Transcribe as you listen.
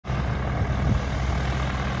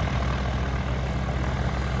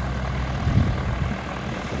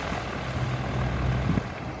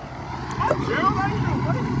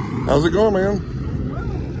How's it going, man?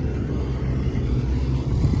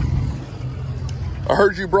 I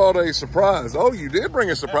heard you brought a surprise. Oh, you did bring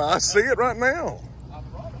a surprise. I see it right now.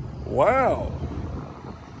 Wow.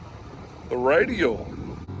 The Radial.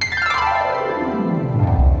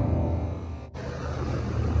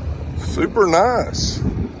 Super nice.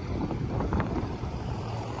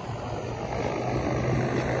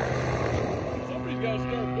 Somebody's got to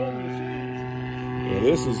start building machines. Yeah,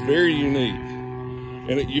 this is very unique.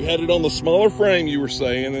 And you had it on the smaller frame, you were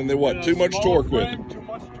saying, and then what? Too much torque with it. Too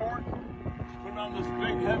much torque. Putting on this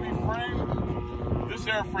big, heavy frame. This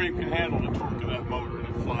airframe can handle the torque of that motor, and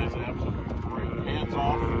it flies absolutely great. Hands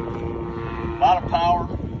off. A lot of power.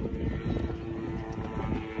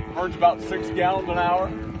 Burns about 6 gallons an hour.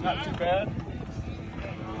 Not too bad.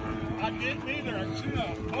 I didn't either. I seen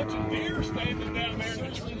a bunch of deer standing down there in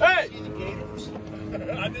the tree. Hey!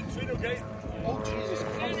 I didn't see no gators. Oh, Jesus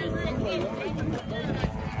Christ.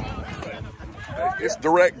 It's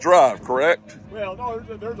direct drive, correct? Well, no,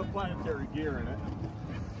 there's a planetary gear in it.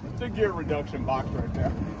 It's a gear reduction box right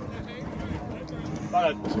there.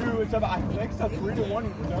 About a 2, it's about, I think it's a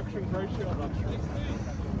 3-to-1 reduction ratio, I'm not sure.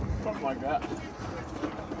 Something like that.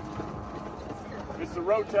 It's the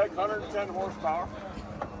Rotec 110 horsepower.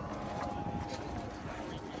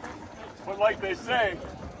 But like they say,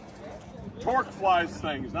 torque flies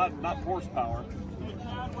things, not horsepower.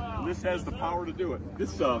 And this has the power to do it.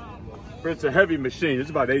 This it's a heavy machine.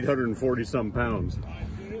 It's about 840 some pounds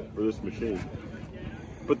for this machine.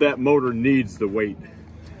 But that motor needs the weight,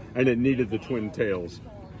 and it needed the twin tails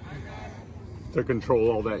to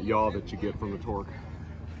control all that yaw that you get from the torque.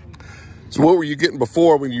 So what were you getting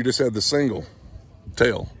before when you just had the single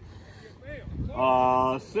tail?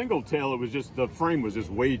 Single tail, it was just, the frame was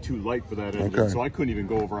just way too light for that engine, so I couldn't even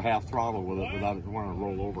go over half throttle with it without it wanting to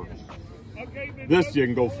roll over. This, you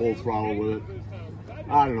can go full throttle with it.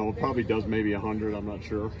 I don't know, it probably does maybe 100, I'm not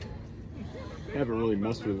sure. Haven't really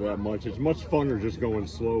messed with it that much. It's much funner just going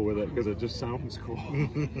slow with it because it just sounds cool.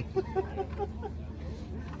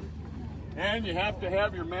 And you have to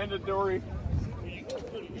have your mandatory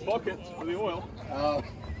buckets for the oil.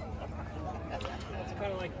 It's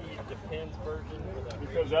kind of like the Depends version for that.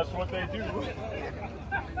 Because that's what they do.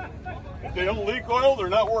 If they don't leak oil, they're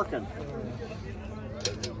not working.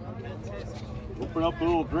 Open up the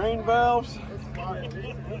little drain valves.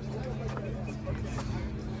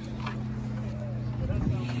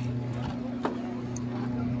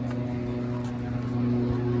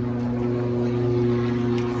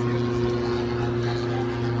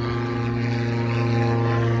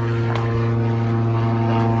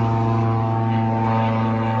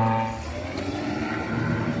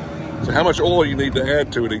 So how much oil you need to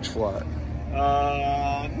add to it each flight?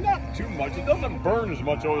 Not too much. It doesn't burn as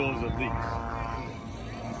much oil as it leaks.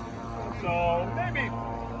 So maybe,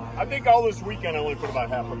 I think all this weekend I only put about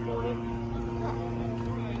half a quart in.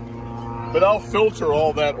 But I'll filter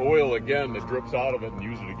all that oil again that drips out of it and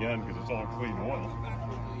use it again because it's all clean oil.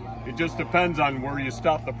 It just depends on where you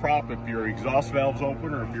stop the prop, if your exhaust valve's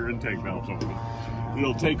open or if your intake valve's open.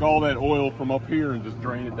 It'll take all that oil from up here and just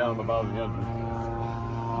drain it down the bottom of the engine.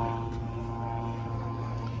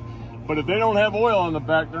 But if they don't have oil on the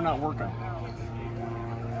back, they're not working.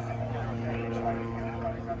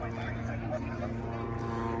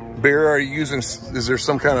 Bear, are you using, is there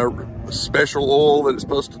some kind of special oil that it's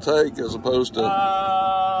supposed to take as opposed to?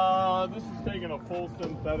 This is taking a full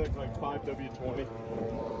synthetic, like 5W20.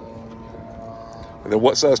 And then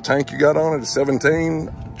what size tank you got on it?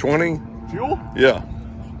 17, 20? Fuel? Yeah.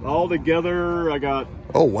 All together, I got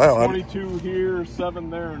 22 here,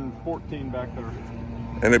 7 there, and 14 back there.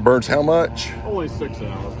 And it burns how much? Only 6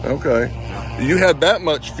 hours. Okay. Yeah. You had that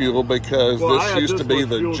much fuel because this used to be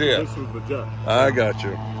the jet. This was the jet. I got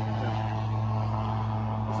you. Yeah.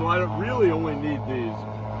 So I really only need these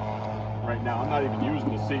right now. I'm not even using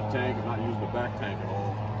the seat tank. I'm not using the back tank at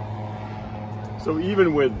all. So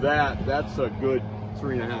even with that, that's a good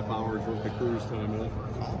 3.5 hours worth of cruise time in it.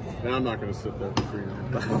 And I'm not going to sit there for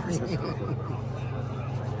 3.5 hours. There's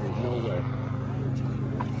no way.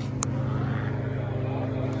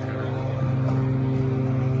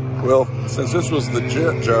 Well, since this was the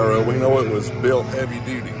jet gyro, we know it was built heavy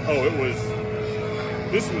duty. Oh,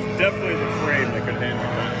 this was definitely the frame that could handle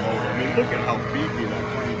that motor. I mean, look at how beefy that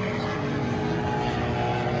frame is.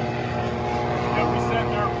 And we sat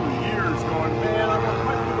there for years going, man, I might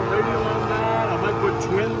put a radial on that, I might put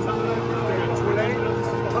twins on it, twin angles.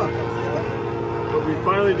 But we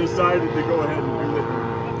finally decided to go ahead and do it.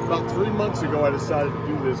 About 3 months ago, I decided to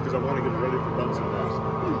do this because I want to get it ready for Benson Bass.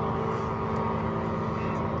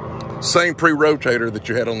 Same pre-rotator that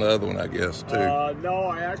you had on the other one, I guess, too. No,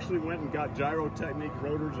 I actually went and got Gyrocopter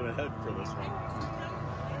rotors and a head for this one,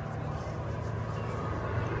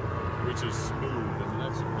 which is smooth, and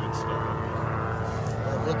that's some good stuff.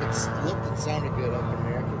 Looked and sounded good up in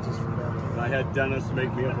there. I could just remember. I had Dennis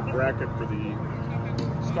make me up a bracket for the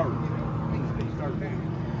start.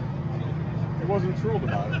 I wasn't thrilled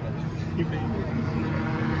about it, but he made it.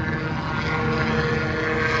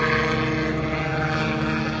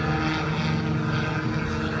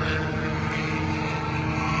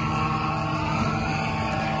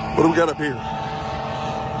 What do we got up here?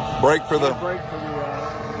 Brake for the... Brake for the...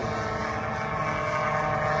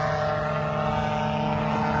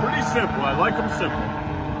 pretty simple. I like them simple.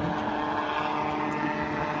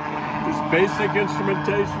 Just basic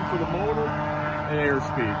instrumentation for the motor and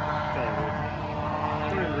airspeed.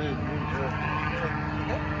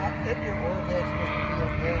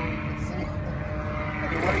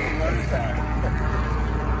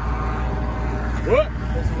 What?